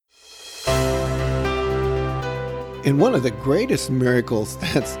And one of the greatest miracles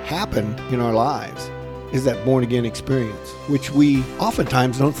that's happened in our lives is that born-again experience, which we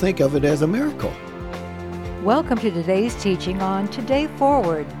oftentimes don't think of it as a miracle. Welcome to today's teaching on Today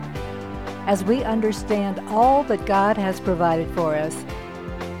Forward. As we understand all that God has provided for us,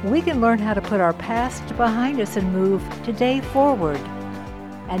 we can learn how to put our past behind us and move today forward.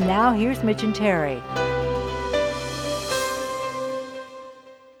 And now here's Mitch and Terry.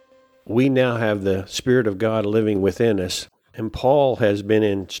 We now have the Spirit of God living within us, and Paul has been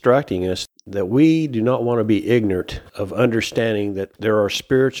instructing us that we do not want to be ignorant of understanding that there are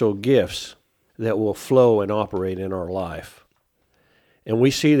spiritual gifts that will flow and operate in our life. And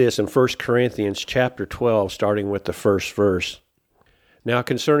we see this in 1 Corinthians chapter 12, starting with the first verse. Now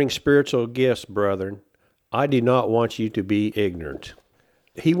concerning spiritual gifts, brethren, I do not want you to be ignorant.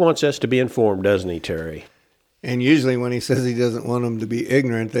 He wants us to be informed, doesn't he, Terry? And usually when he says he doesn't want them to be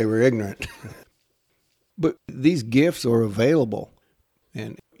ignorant, they were ignorant. But these gifts are available,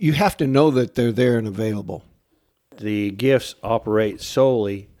 and you have to know that they're there and available. The gifts operate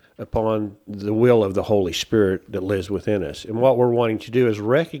solely upon the will of the Holy Spirit that lives within us. And what we're wanting to do is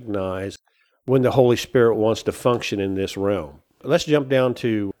recognize when the Holy Spirit wants to function in this realm. Let's jump down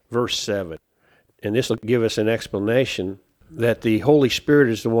to verse 7, and this will give us an explanation that the Holy Spirit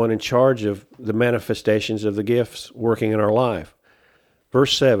is the one in charge of the manifestations of the gifts working in our life.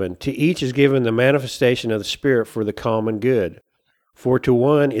 Verse 7, to each is given the manifestation of the Spirit for the common good. For to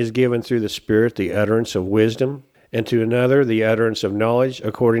one is given through the Spirit the utterance of wisdom, and to another the utterance of knowledge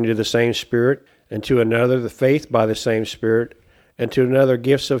according to the same Spirit, and to another the faith by the same Spirit, and to another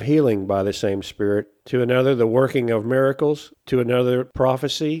gifts of healing by the same Spirit, to another the working of miracles, to another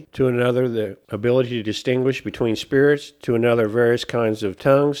prophecy, to another the ability to distinguish between spirits, to another various kinds of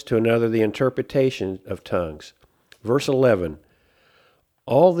tongues, to another the interpretation of tongues. Verse 11,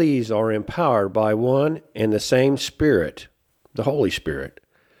 all these are empowered by one and the same Spirit, the Holy Spirit,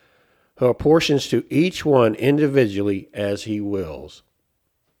 who apportions to each one individually as he wills.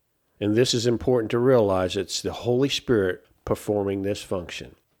 And this is important to realize, it's the Holy Spirit performing this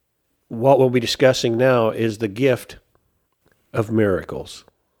function. What we'll be discussing now is the gift of miracles.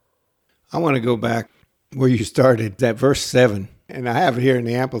 I want to go back where you started, that verse 7, and I have it here in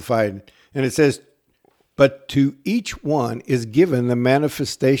the Amplified, and it says, but to each one is given the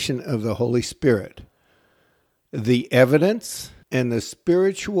manifestation of the Holy Spirit, the evidence and the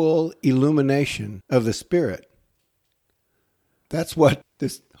spiritual illumination of the Spirit. That's what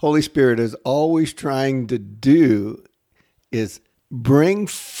this Holy Spirit is always trying to do, is bring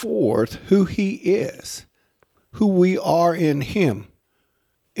forth who he is, who we are in him.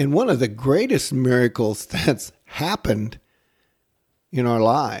 And one of the greatest miracles that's happened in our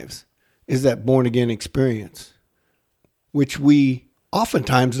lives is that born-again experience, which we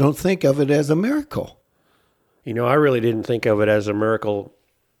oftentimes don't think of it as a miracle. You know, I really didn't think of it as a miracle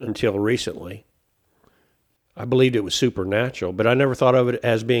until recently. I believed it was supernatural, but I never thought of it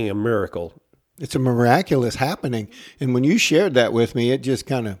as being a miracle. It's a miraculous happening. And when you shared that with me, it just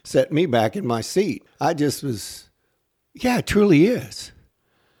kind of set me back in my seat. I just was, yeah, it truly is.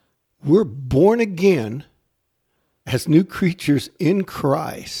 We're born again as new creatures in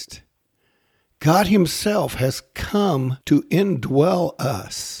Christ. God himself has come to indwell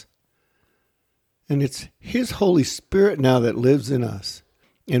us. And it's his Holy Spirit now that lives in us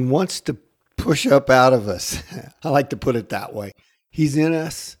and wants to push up out of us. I like to put it that way. He's in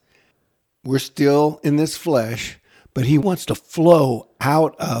us. We're still in this flesh, but he wants to flow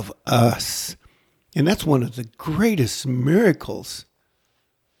out of us. And that's one of the greatest miracles.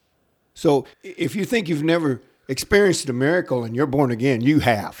 So if you think you've never experienced a miracle and you're born again, you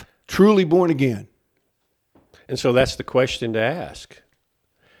have. Truly born again. And so that's the question to ask.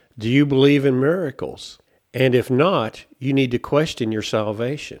 Do you believe in miracles? And if not, you need to question your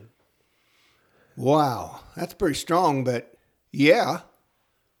salvation. Wow, that's pretty strong, but yeah.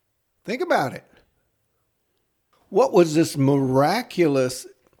 Think about it. What was this miraculous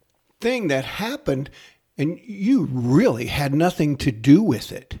thing that happened and you really had nothing to do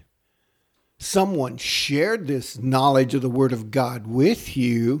with it? Someone shared this knowledge of the Word of God with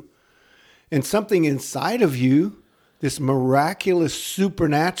you, and something inside of you, this miraculous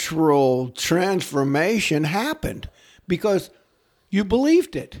supernatural transformation happened because you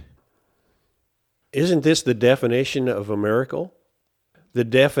believed it. Isn't this the definition of a miracle? The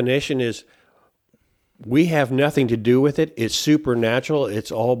definition is we have nothing to do with it. It's supernatural.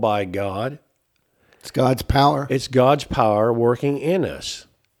 It's all by God. It's God's power. It's God's power working in us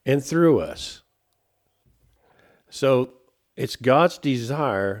and through us. So it's God's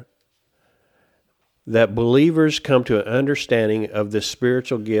desire that believers come to an understanding of the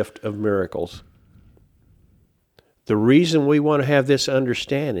spiritual gift of miracles. The reason we want to have this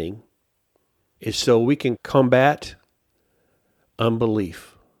understanding is so we can combat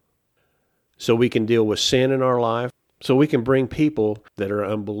unbelief, so we can deal with sin in our life, so we can bring people that are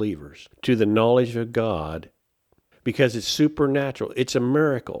unbelievers to the knowledge of God, because it's supernatural. It's a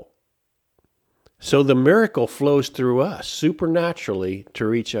miracle. So the miracle flows through us supernaturally to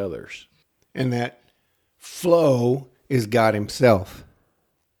reach others. And that flow is God himself.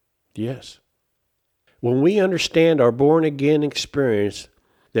 Yes. When we understand our born-again experience,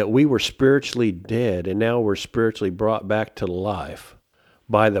 that we were spiritually dead and now we're spiritually brought back to life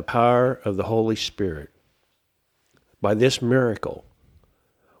by the power of the Holy Spirit, by this miracle,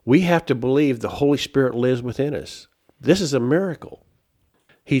 we have to believe the Holy Spirit lives within us. This is a miracle.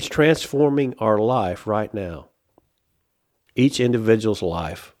 He's transforming our life right now. Each individual's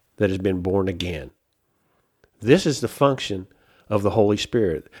life that has been born again. This is the function of the Holy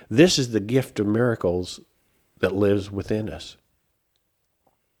Spirit. This is the gift of miracles that lives within us.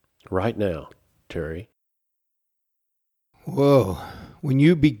 Right now, Terry. Whoa. When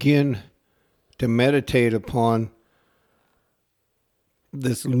you begin to meditate upon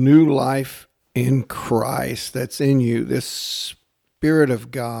this new life in Christ that's in you, this Spirit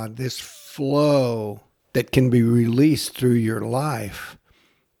of God, this flow that can be released through your life,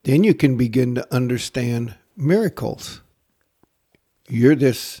 then you can begin to understand miracles. You're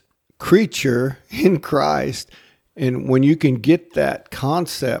this creature in Christ, and when you can get that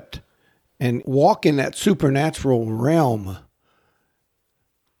concept and walk in that supernatural realm,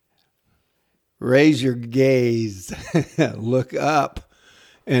 raise your gaze, look up,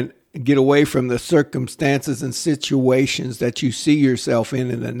 and get away from the circumstances and situations that you see yourself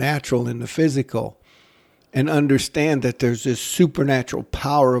in the natural and the physical, and understand that there's this supernatural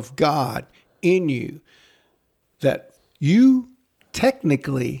power of God in you that you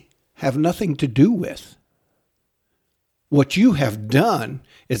technically have nothing to do with. What you have done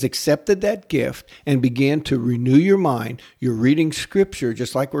is accepted that gift and began to renew your mind. You're reading scripture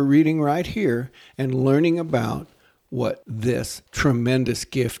just like we're reading right here and learning about what this tremendous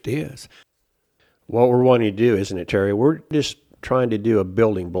gift is. What we're wanting to do, isn't it, Terry? We're just trying to do a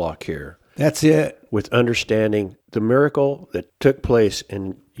building block here. That's it. With understanding the miracle that took place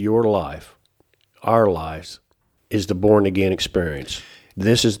in your life, our lives, is the born-again experience.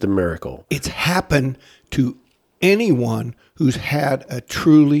 This is the miracle. It's happened to anyone who's had a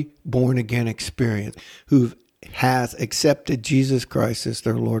truly born-again experience, who has accepted Jesus Christ as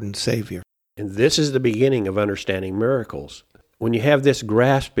their Lord and Savior. And this is the beginning of understanding miracles. When you have this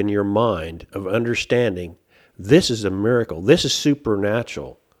grasp in your mind of understanding, this is a miracle. This is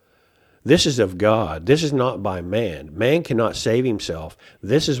supernatural. This is of God. This is not by man. Man cannot save himself.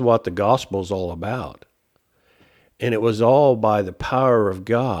 This is what the gospel is all about. And it was all by the power of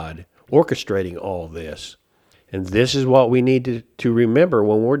God orchestrating all this. And this is what we need to remember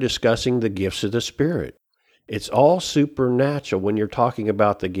when we're discussing the gifts of the Spirit. It's all supernatural when you're talking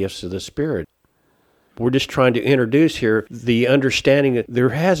about the gifts of the Spirit. We're just trying to introduce here the understanding that there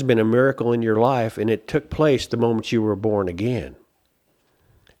has been a miracle in your life, and it took place the moment you were born again.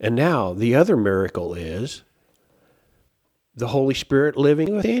 And now the other miracle is the Holy Spirit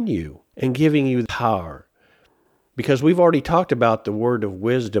living within you and giving you power. Because we've already talked about the word of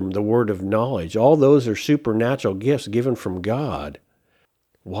wisdom, the word of knowledge. All those are supernatural gifts given from God.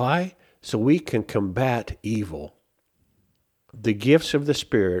 Why? So we can combat evil. The gifts of the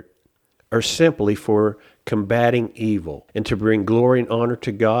Spirit are simply for combating evil and to bring glory and honor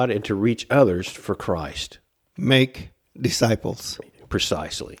to God and to reach others for Christ. Make disciples.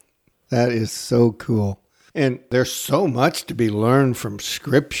 Precisely. That is so cool. And there's so much to be learned from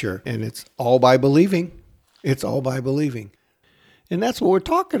Scripture, and it's all by believing. It's all by believing. And that's what we're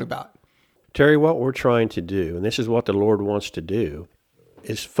talking about. Terry, what we're trying to do, and this is what the Lord wants to do,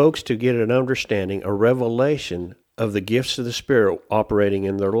 is folks to get an understanding, a revelation of the gifts of the Spirit operating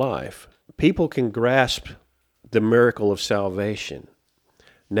in their life. People can grasp the miracle of salvation.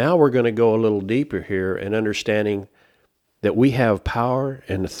 Now we're going to go a little deeper here in understanding that we have power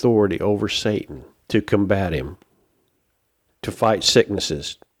and authority over Satan to combat him, to fight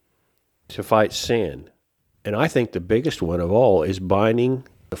sicknesses, to fight sin. And I think the biggest one of all is binding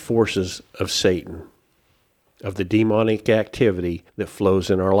the forces of Satan, of the demonic activity that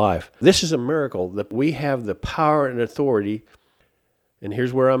flows in our life. This is a miracle that we have the power and authority, and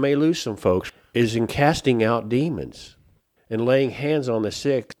here's where I may lose some folks, is in casting out demons and laying hands on the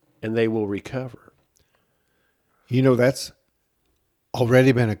sick, and they will recover. You know, that's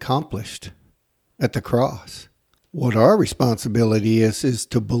already been accomplished at the cross. What our responsibility is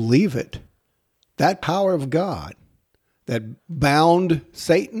to believe it. That power of God that bound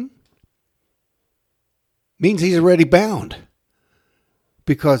Satan, means he's already bound.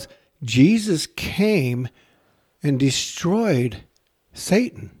 Because Jesus came and destroyed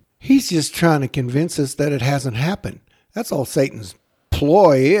Satan. He's just trying to convince us that it hasn't happened. That's all Satan's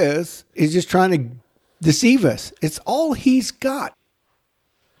ploy is. He's just trying to deceive us. It's all he's got.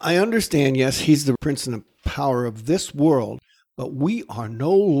 I understand, yes, he's the prince and the power of this world, but we are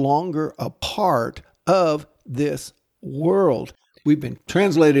no longer a part of this world. We've been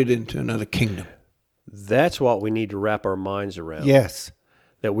translated into another kingdom. That's what we need to wrap our minds around. Yes.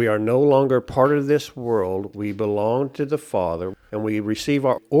 That we are no longer part of this world. We belong to the Father, and we receive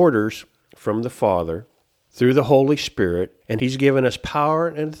our orders from the Father through the Holy Spirit, and he's given us power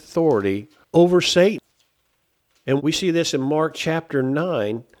and authority over Satan. And we see this in Mark chapter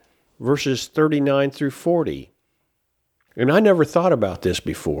 9, verses 39 through 40. And I never thought about this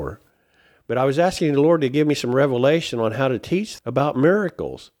before, but I was asking the Lord to give me some revelation on how to teach about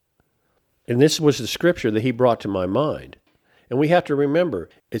miracles. And this was the scripture that he brought to my mind. And we have to remember,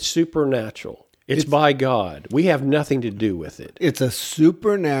 it's supernatural. It's by God. We have nothing to do with it. It's a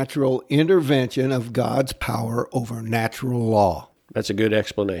supernatural intervention of God's power over natural law. That's a good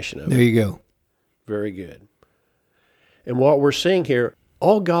explanation of it. There you go. Very good. And what we're seeing here,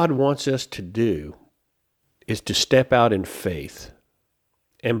 all God wants us to do is to step out in faith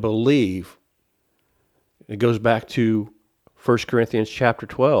and believe. It goes back to 1 Corinthians chapter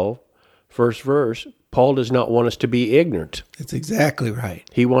 12, first verse. Paul does not want us to be ignorant. That's exactly right.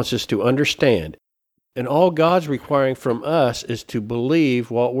 He wants us to understand. And all God's requiring from us is to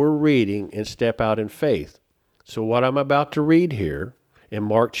believe what we're reading and step out in faith. So what I'm about to read here in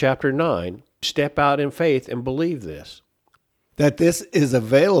Mark chapter 9, step out in faith and believe this. That this is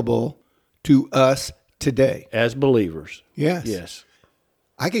available to us today. As believers. Yes. Yes.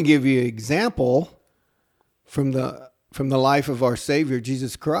 I can give you an example from the life of our Savior,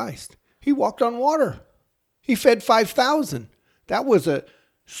 Jesus Christ. He walked on water. He fed 5,000. That was a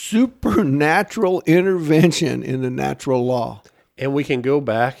supernatural intervention in the natural law. And we can go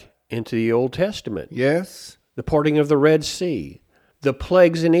back into the Old Testament. Yes. The parting of the Red Sea, the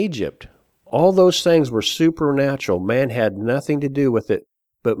plagues in Egypt. All those things were supernatural. Man had nothing to do with it,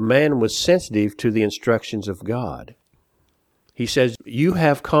 but man was sensitive to the instructions of God. He says, you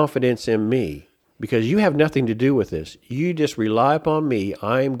have confidence in me because you have nothing to do with this. You just rely upon me.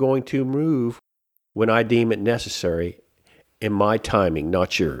 I am going to move when I deem it necessary in my timing,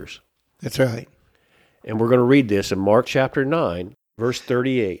 not yours. That's right. And we're going to read this in Mark chapter 9, verse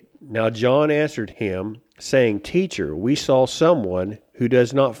 38. Now John answered him, saying, Teacher, we saw someone who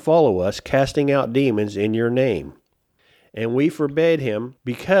does not follow us casting out demons in your name. And we forbade him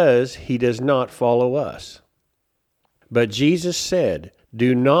because he does not follow us. But Jesus said,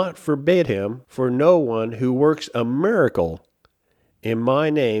 Do not forbid him, for no one who works a miracle in my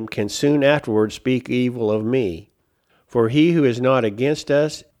name can soon afterward speak evil of me. For he who is not against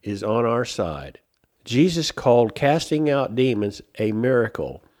us is on our side. Jesus called casting out demons a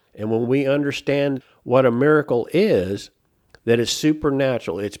miracle. And when we understand what a miracle is, that it's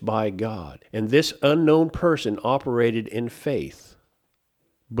supernatural, it's by God. And this unknown person operated in faith,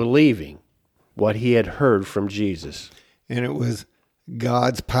 believing what he had heard from Jesus. And it was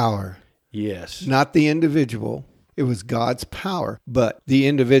God's power. Yes. Not the individual. It was God's power, but the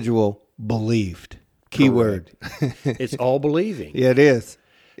individual believed. Key word. It's all believing. Yeah, it is.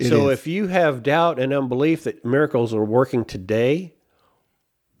 So if you have doubt and unbelief that miracles are working today,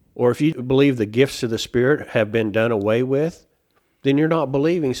 or if you believe the gifts of the Spirit have been done away with, then you're not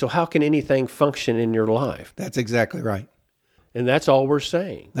believing. So how can anything function in your life? That's exactly right. And that's all we're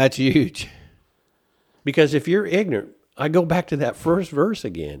saying. That's huge. Because if you're ignorant, I go back to that first verse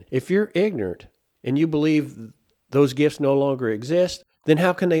again. If you're ignorant and you believe those gifts no longer exist, then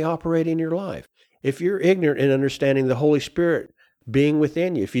how can they operate in your life? If you're ignorant in understanding the Holy Spirit being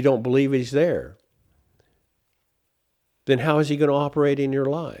within you, if you don't believe he's there, then how is he going to operate in your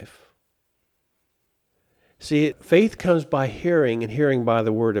life? See, faith comes by hearing, and hearing by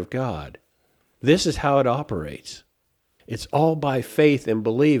the Word of God. This is how it operates. It's all by faith and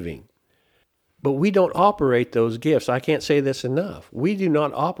believing. But we don't operate those gifts. I can't say this enough. We do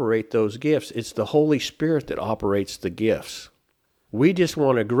not operate those gifts. It's the Holy Spirit that operates the gifts. We just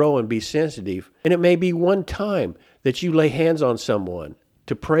want to grow and be sensitive. And it may be one time that you lay hands on someone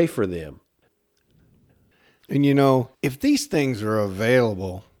to pray for them. And you know, if these things are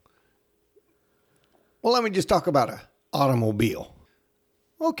available, well, let me just talk about an automobile.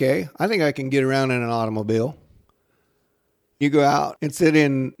 Okay, I think I can get around in an automobile. You go out and sit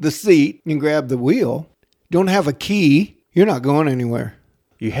in the seat and grab the wheel. Don't have a key, you're not going anywhere.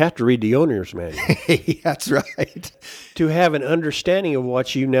 You have to read the owner's manual. That's right. To have an understanding of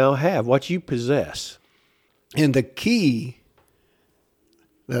what you now have, what you possess. And the key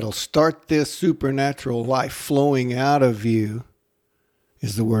that'll start this supernatural life flowing out of you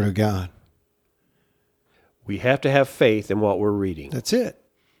is the Word of God. We have to have faith in what we're reading. That's it.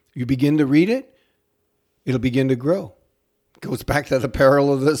 You begin to read it, it'll begin to grow. It goes back to the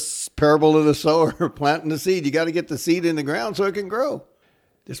parable of the sower planting the seed. You got to get the seed in the ground so it can grow.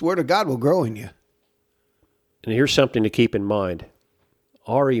 This Word of God will grow in you. And here's something to keep in mind.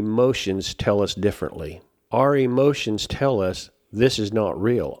 Our emotions tell us differently. Our emotions tell us this is not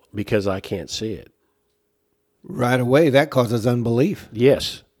real because I can't see it. Right away, that causes unbelief.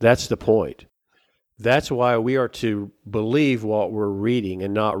 Yes, that's the point. That's why we are to believe what we're reading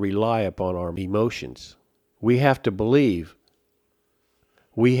and not rely upon our emotions. We have to believe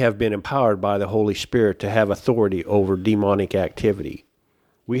we have been empowered by the Holy Spirit to have authority over demonic activity.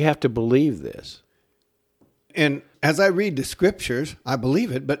 We have to believe this. And as I read the scriptures, I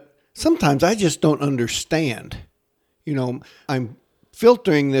believe it, but sometimes I just don't understand. You know, I'm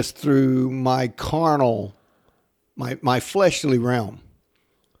filtering this through my carnal, my fleshly realm.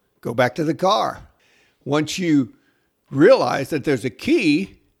 Go back to the car. Once you realize that there's a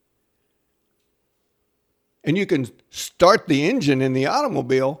key and you can start the engine in the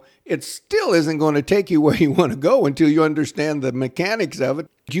automobile, it still isn't going to take you where you want to go until you understand the mechanics of it.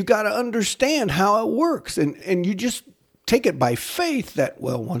 You got to understand how it works. And you just take it by faith that,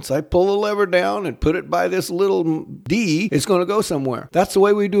 well, once I pull the lever down and put it by this little D, it's going to go somewhere. That's the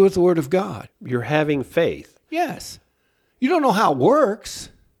way we do with the Word of God. You're having faith. Yes. You don't know how it works.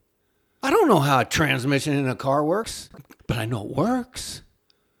 I don't know how a transmission in a car works, but I know it works.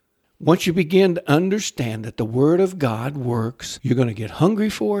 Once you begin to understand that the Word of God works, you're going to get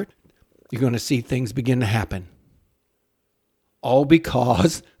hungry for it. You're going to see things begin to happen. All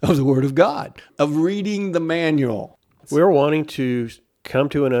because of the Word of God, of reading the manual. We're wanting to come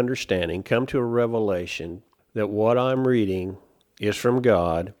to an understanding, come to a revelation that what I'm reading is from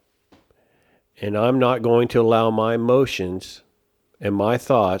God, and I'm not going to allow my emotions and my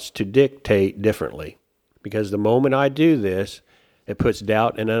thoughts to dictate differently. Because the moment I do this, it puts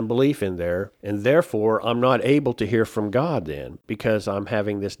doubt and unbelief in there, and therefore I'm not able to hear from God then, because I'm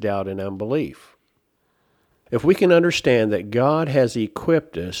having this doubt and unbelief. If we can understand that God has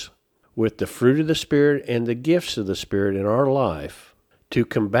equipped us with the fruit of the Spirit and the gifts of the Spirit in our life to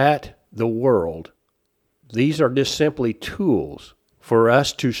combat the world, these are just simply tools for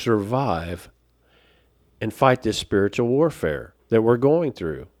us to survive and fight this spiritual warfare that we're going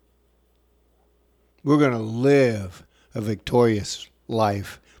through. We're going to live a victorious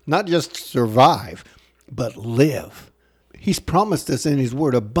life. Not just survive, but live. He's promised us in His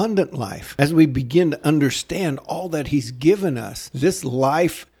Word abundant life. As we begin to understand all that He's given us, this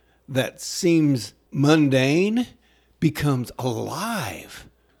life that seems mundane becomes alive.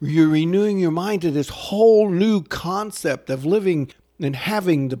 You're renewing your mind to this whole new concept of living and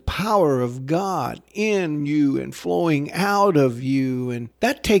having the power of God in you and flowing out of you. And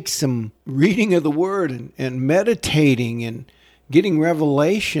that takes some reading of the Word and meditating and getting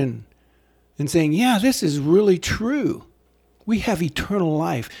revelation and saying, yeah, this is really true. We have eternal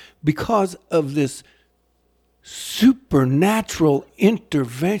life because of this supernatural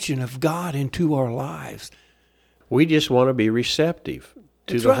intervention of God into our lives. We just want to be receptive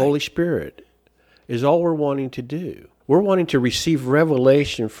to That's the right. Holy Spirit is all we're wanting to do. We're wanting to receive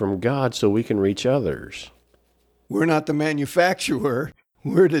revelation from God so we can reach others. We're not the manufacturer.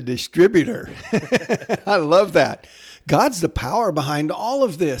 We're the distributor. I love that. God's the power behind all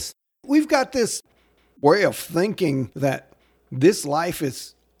of this. We've got this way of thinking that this life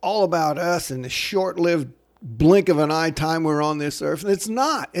is all about us and the short-lived blink of an eye time we're on this earth. And it's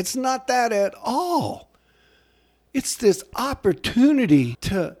not. It's not that at all. It's this opportunity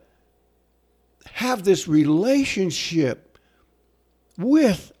to have this relationship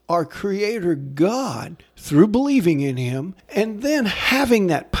with our Creator God through believing in Him and then having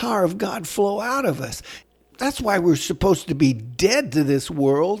that power of God flow out of us. That's why we're supposed to be dead to this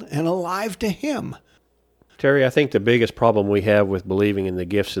world and alive to Him. Terry, I think the biggest problem we have with believing in the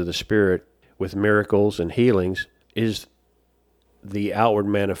gifts of the Spirit with miracles and healings is the outward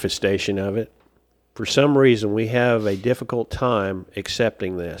manifestation of it. For some reason, we have a difficult time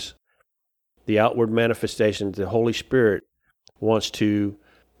accepting this. The outward manifestation, the Holy Spirit wants to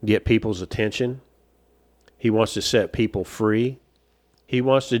get people's attention. He wants to set people free. He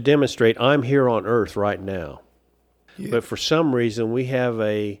wants to demonstrate, I'm here on earth right now. Yeah. But for some reason, we have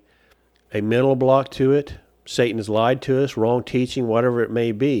a mental block to it. Satan has lied to us, wrong teaching, whatever it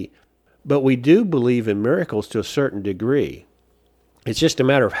may be. But we do believe in miracles to a certain degree. It's just a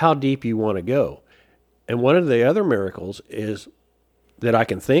matter of how deep you want to go. And one of the other miracles is that I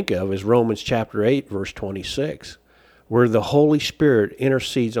can think of is Romans chapter 8, verse 26, where the Holy Spirit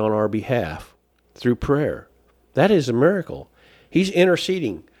intercedes on our behalf through prayer. That is a miracle. He's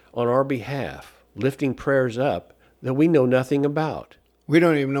interceding on our behalf, lifting prayers up that we know nothing about. We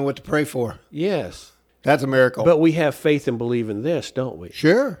don't even know what to pray for. Yes. That's a miracle. But we have faith and believe in this, don't we?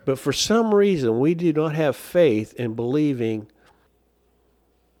 Sure. But for some reason, we do not have faith in believing.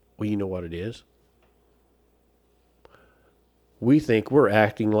 Well, you know what it is? We think we're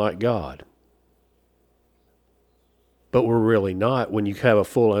acting like God. But we're really not. When you have a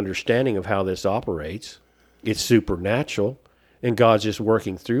full understanding of how this operates, it's supernatural, and God's just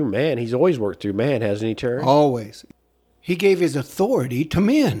working through man. He's always worked through man, hasn't he, Terry? Always. He gave his authority to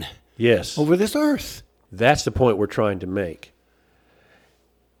men. Yes. Over this earth. That's the point we're trying to make.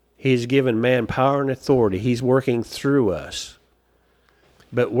 He's given man power and authority. He's working through us.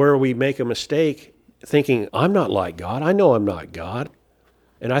 But where we make a mistake, thinking, I'm not like God. I know I'm not God.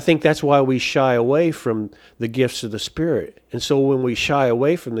 And I think that's why we shy away from the gifts of the Spirit. And so when we shy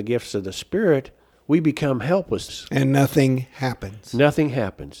away from the gifts of the Spirit, we become helpless. And nothing happens. Nothing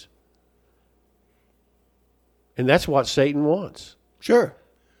happens. And that's what Satan wants. Sure.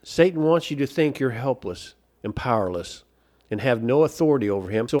 Satan wants you to think you're helpless and powerless and have no authority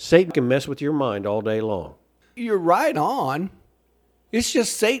over him. So Satan can mess with your mind all day long. You're right on. It's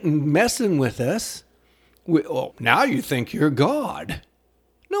just Satan messing with us. Now you think you're God.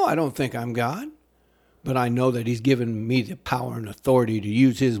 No, I don't think I'm God. But I know that he's given me the power and authority to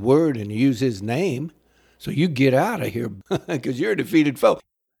use his word and to use his name. So you get out of here because you're a defeated foe.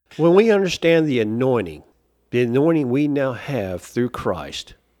 When we understand the anointing we now have through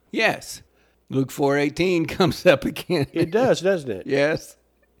Christ. Yes. Luke 4:18 comes up again. It does, doesn't it? Yes.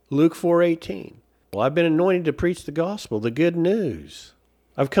 Luke 4:18. Well, I've been anointed to preach the gospel, the good news.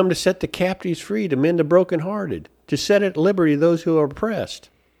 I've come to set the captives free, to mend the brokenhearted, to set at liberty those who are oppressed.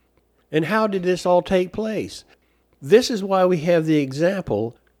 And how did this all take place? This is why we have the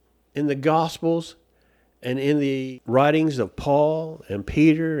example in the Gospels and in the writings of Paul and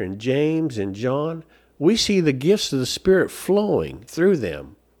Peter and James and John. We see the gifts of the Spirit flowing through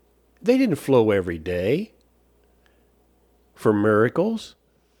them. They didn't flow every day for miracles,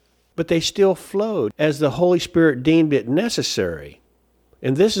 but they still flowed as the Holy Spirit deemed it necessary.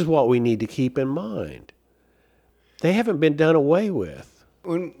 And this is what we need to keep in mind. They haven't been done away with.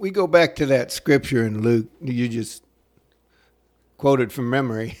 When we go back to that scripture in Luke, you just quoted from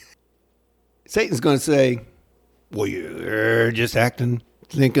memory, Satan's going to say, well, you're just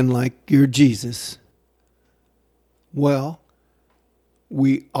thinking like you're Jesus. Well,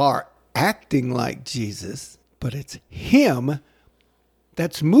 we are acting like Jesus, but it's him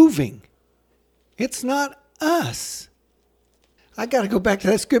that's moving. It's not us. I got to go back to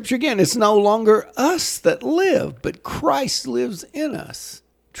that scripture again. It's no longer us that live, but Christ lives in us.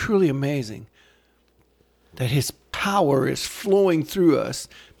 Truly amazing that his power is flowing through us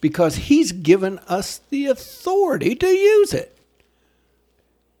because he's given us the authority to use it.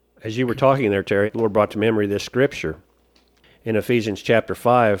 As you were talking there, Terry, the Lord brought to memory this scripture in Ephesians chapter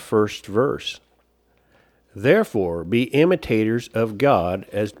 5, first verse. Therefore, be imitators of God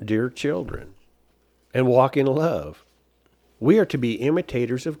as dear children, and walk in love. We are to be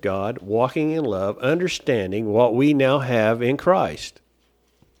imitators of God, walking in love, understanding what we now have in Christ.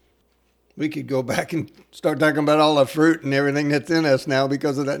 We could go back and start talking about all the fruit and everything that's in us now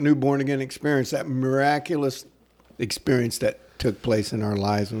because of that new born-again experience, that miraculous experience that took place in our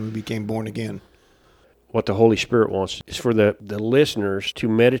lives when we became born again. What the Holy Spirit wants is for the listeners to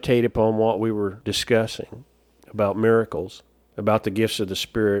meditate upon what we were discussing about miracles, about the gifts of the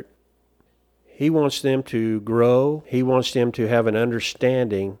Spirit. He wants them to grow. He wants them to have an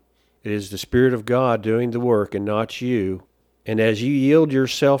understanding. It is the Spirit of God doing the work and not you. And as you yield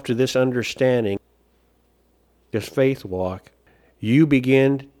yourself to this understanding, this faith walk, you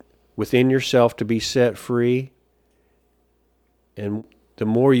begin within yourself to be set free. And the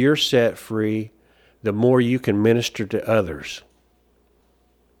more you're set free, the more you can minister to others.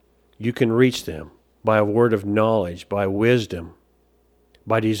 You can reach them by a word of knowledge, by wisdom,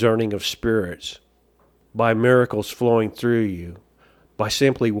 by discerning of spirits, by miracles flowing through you, by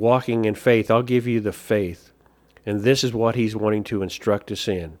simply walking in faith. I'll give you the faith. And this is what he's wanting to instruct us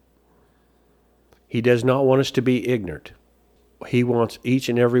in. He does not want us to be ignorant. He wants each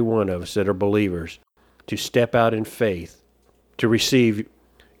and every one of us that are believers to step out in faith, to receive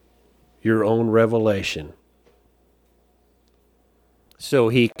your own revelation, so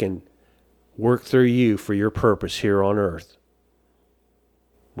he can work through you for your purpose here on earth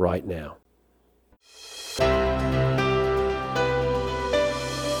right now.